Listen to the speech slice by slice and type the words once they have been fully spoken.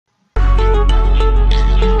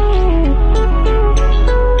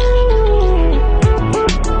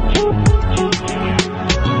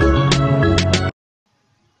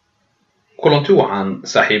kulanti waxaan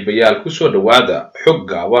saaxiibayaal ku soo dhawaada xog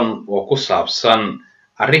gaaban oo ku saabsan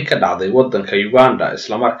arrin ka dhacday waddanka Uganda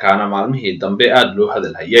isla markaana maalmihii dambe aad loo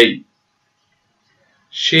hadalhayay.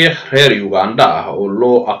 Sheikh reer Uganda ah oo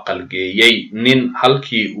loo aqalgeeyay nin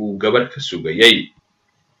halkii uu gabar ka sugayay.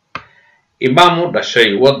 Imaam u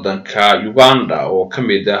dhashay waddanka Uganda oo ka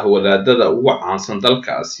mid ah wadaadada ugu caansan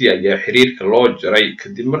dalkaasi ayaa xiriirka loo jaray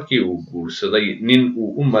kadib markii uu guursaday nin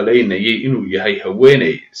uu u maleynayay inuu yahay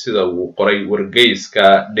haweeney sida uu qoray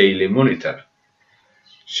wargeyska Daily Monitor.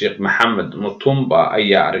 Sheikh Maxamed Mutumba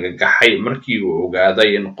ayaa argagaxay markii uu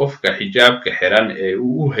ogaaday in qofka xijaabka xiran ee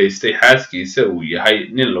uu u haystay xaaskiisa uu yahay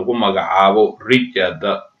nin lagu magacaabo Richard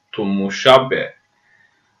Tumushabe.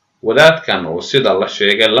 wadaadkan oo sida la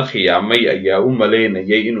sheegay la khiyaamay ayaa u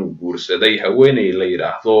maleynayay inuu guursaday haweeney la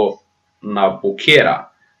yiraahdo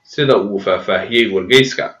Nabukera sida uu faahfaahiyay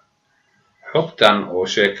wargeyska. xogtan oo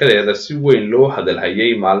sheekadeeda si weyn loo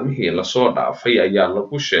hadalhayay maalmihii la soo dhaafay ayaa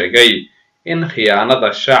lagu sheegay in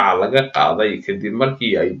khiyaanada shaaca laga qaaday kadib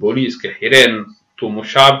markii ay booliiska xireen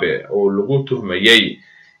Tumushabe oo lagu tuhmayay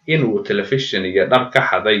inuu telefishin iyo dhar ka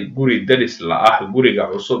xaday guri daris la ah guriga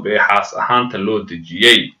cusub ee xaas ahaanta loo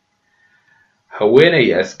dejiyay.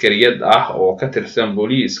 haweeney askariyad ah oo ka tirsan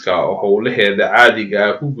booliiska oo howlaheeda caadiga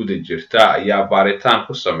ah ku guda jirta ayaa baaritaan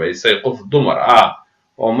ku samaysay qof dumar ah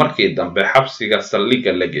oo markii dambe xabsiga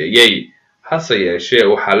saldhigga la geeyay. hase yeeshee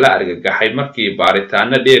waxaa la argagaxay markii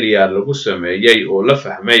baaritaano dheeriya lagu sameeyay oo la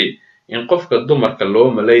fahmay in qofka dumarka loo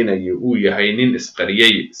maleynayo uu yahay nin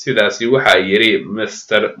isqariyay. sidaasi waxa yiri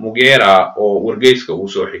Mr. Mugera oo wargeyska uu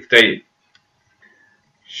soo xigtay.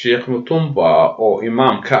 Sheikh Mutumba oo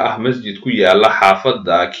imaam ka ah masjid ku yaala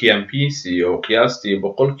xaafadda Kiampisi oo qiyaastii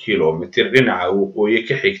 100 kiiloomitir dhinaca waqooyi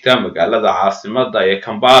ka xigta magaalada caasimadda ee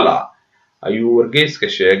Kampala ayuu wargeyska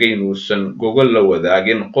sheegay inuusan gogol la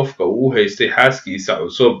wadaagin qofka uu haystay xaaskiisa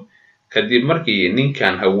cusub kadib markii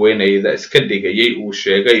ninkan haweeneyda iska dhigayay uu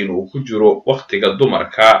sheegay inuu ku jiro waqtiga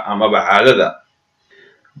dumarka amaba caadada.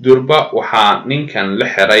 durba waxaa ninkan la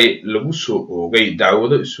xiray lagu soo oogay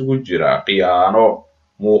dacwado isugu jira khiyaano,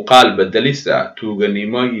 muuqaal bedelisa,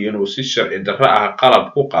 tuuganimo iyo inuu si sharci darro ah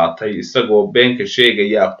qalab ku qaatay isagoo beenka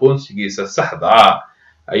sheegaya aqoonsigiisa saxda ah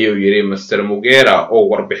ayuu yiri Mr. Mugera oo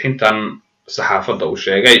warbixintan saxaafadda u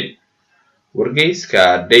sheegay.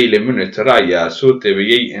 wargeyska Daily Monitor ayaa soo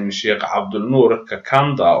tabiyay in Sheikh Abdulnuur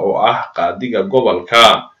Kakanda oo ah qaadiga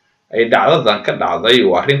gobolka ay dhacdadan ka dhacday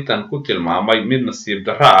oo arrintan ku tilmaamay mid nasiib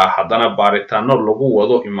darro ah haddana baaritaano lagu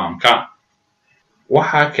wado imaamka.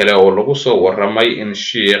 waxaa kale oo lagu soo warramay in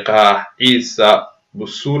Sheikh Xiisa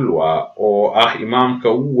oo ah imaamka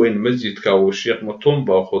ugu weyn masjidka uu Sheikh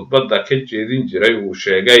Mutumba khudbadda ka jeedin jiray uu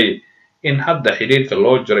sheegay in hadda xiriirka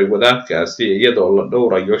loo jaray wadaadkaasi iyadoo la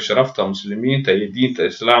dhowrayo sharafta muslimiinta iyo diinta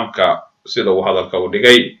islaamka sida uu hadalka u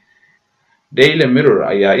dhigay. Daily Mirror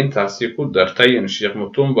ayaa intaasi ku dartay in Sheikh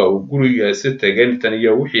Mutumba uu gurigiisa tagay tan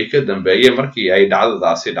iyo wixii ka dambeeyay markii ay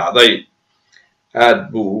dhacdadaasi dhacday.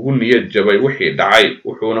 aad buu ugu niyad jabay wixii dhacay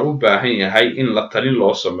wuxuuna u baahan yahay in la talin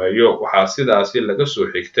loo sameeyo. waxaa sidaasi laga soo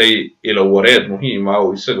xigtay ilo wareed muhiim ah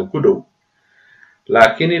oo isaga ku dhow.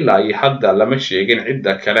 laakiin ilaa hadda lama sheegin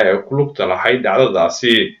cidda kale ee ku lugta lahayd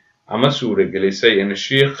dhacdadaasi ama suuragelisay in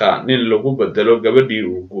shiikha nin lagu bedelo gabadhii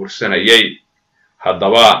uu guursanayay.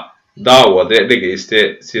 haddaba daawade dhegayste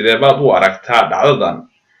sidee baad u aragtaa dhacdadan?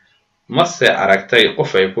 mase aragtay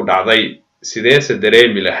qof ay ku dhacday? sideese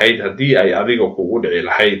dareemi lahayd haddii ay adiga kugu dhici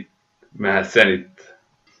lahayd? mahadsanid.